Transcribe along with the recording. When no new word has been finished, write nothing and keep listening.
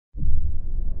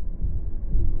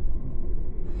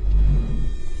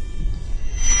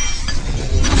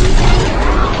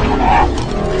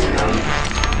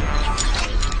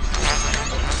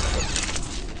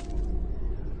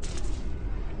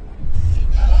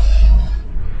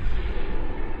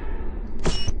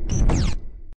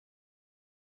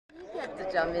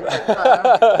jump in the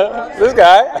car. This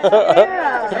guy?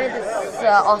 Yeah, it is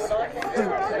awesome.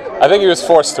 I think he was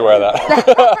forced to wear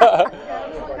that.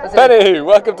 Penny,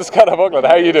 welcome to Skydive Auckland.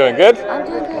 How are you doing? Good? I'm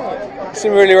doing good. You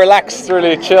seem really relaxed,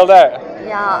 really chilled out.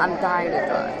 Yeah, I'm dying to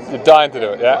do it. You're dying to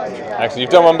do it, yeah? Excellent. You've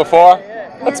done one before?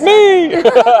 That's me!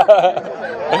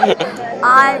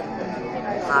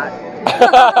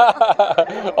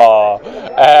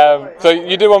 So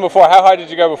you did one before. How high did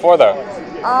you go before though?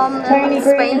 In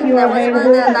Spain, there was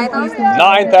 9,000.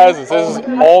 9,000, so this is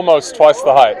almost twice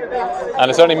the height.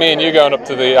 And it's only me and you going up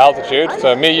to the altitude,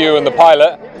 so me, you and the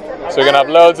pilot. So we're going to have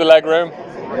loads of leg room.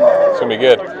 It's going to be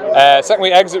good. Second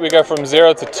we exit, we go from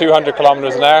 0 to 200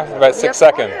 kilometers an hour in about 6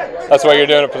 seconds. That's why you're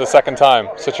doing it for the second time.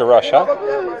 Such a rush, huh?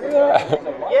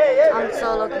 I'm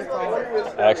so looking forward.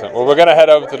 Excellent. Well, we're going to head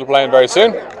over to the plane very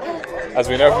soon. As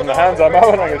we know from the hands I'm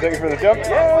out, I'm going to take you for the jump.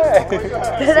 Yay!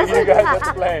 See you guys at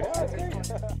the plane.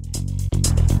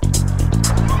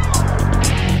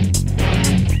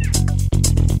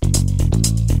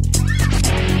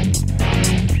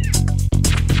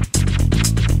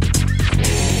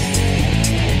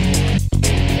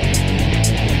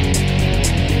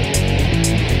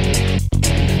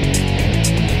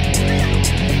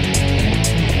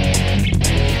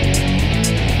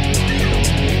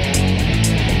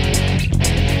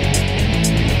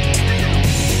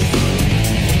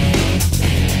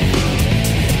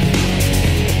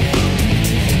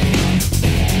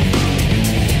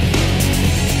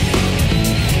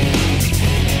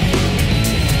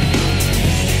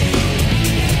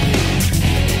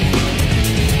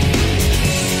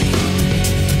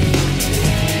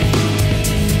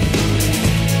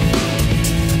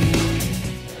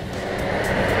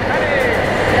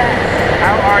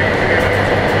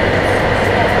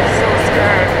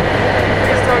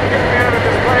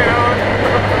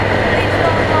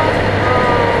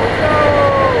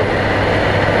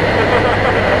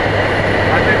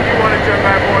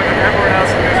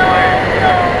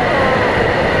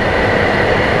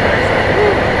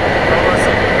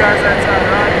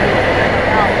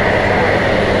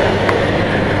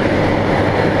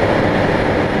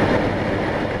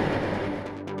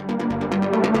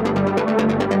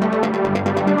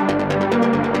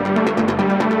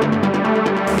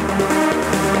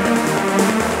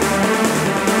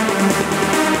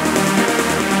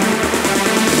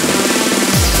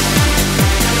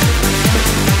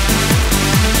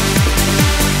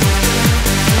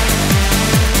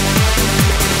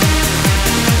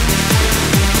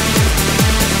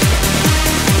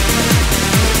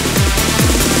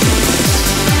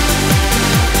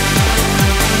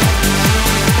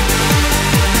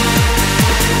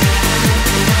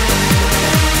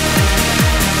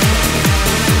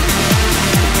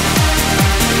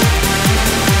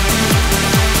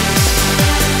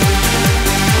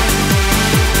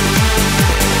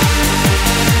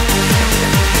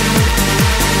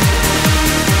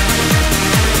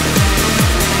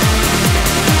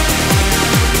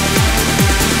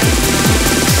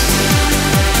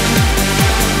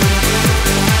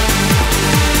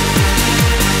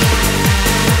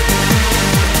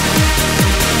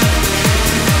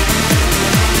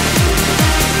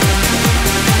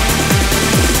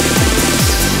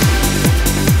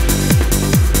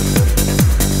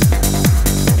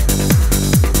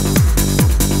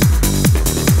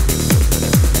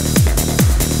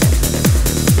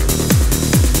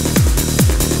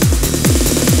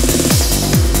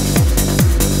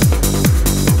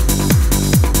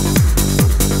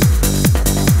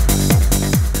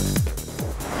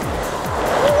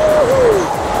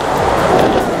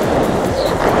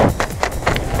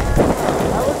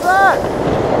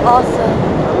 Awesome.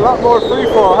 A lot more free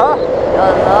fall, huh? A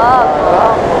lot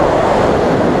more.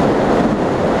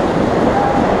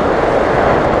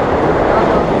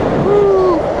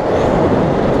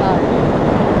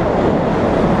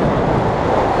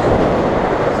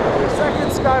 Second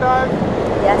skydive?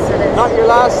 Yes, it is. Not your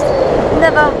last?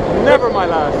 Never. Never my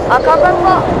last. I'll come back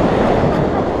for.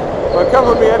 Well, come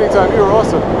with me anytime. You were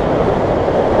awesome.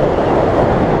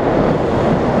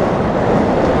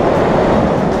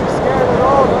 Scared at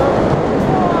all, man?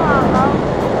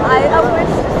 I wish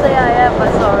to say I am,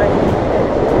 but sorry.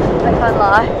 I can't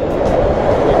lie.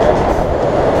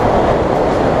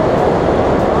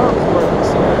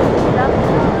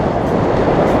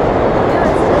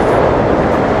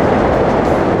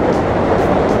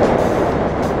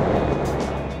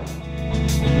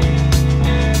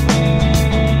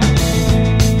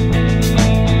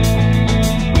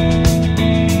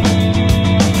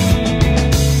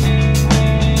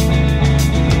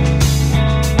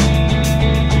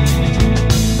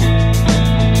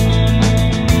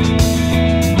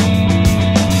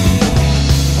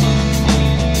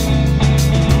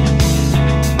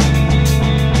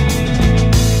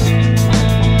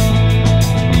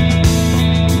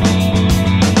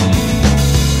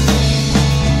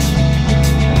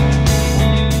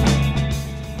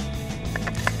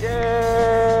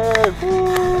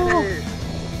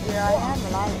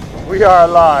 We are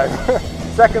alive.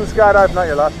 Second skydive, not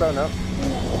your last though, no?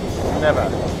 Never.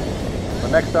 But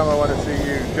next time I want to see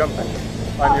you jumping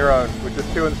on your own with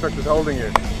just 2 instructors holding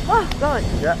you. Oh, good.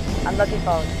 Yeah. I'm looking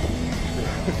forward.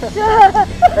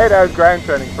 8 hours ground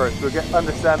training first. We'll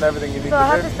understand everything you need So to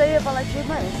I have do. to stay here for like 3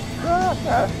 months.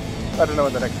 I don't know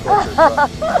when the next course is,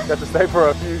 but you have to stay for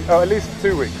at least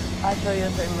 2 weeks. I'll show you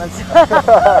 3 months.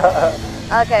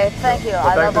 Okay, thank you. Well,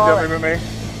 I thanks love for all jumping with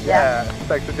me. Yeah.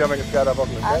 Thanks for jumping at Skydive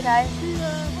Auckland. Okay.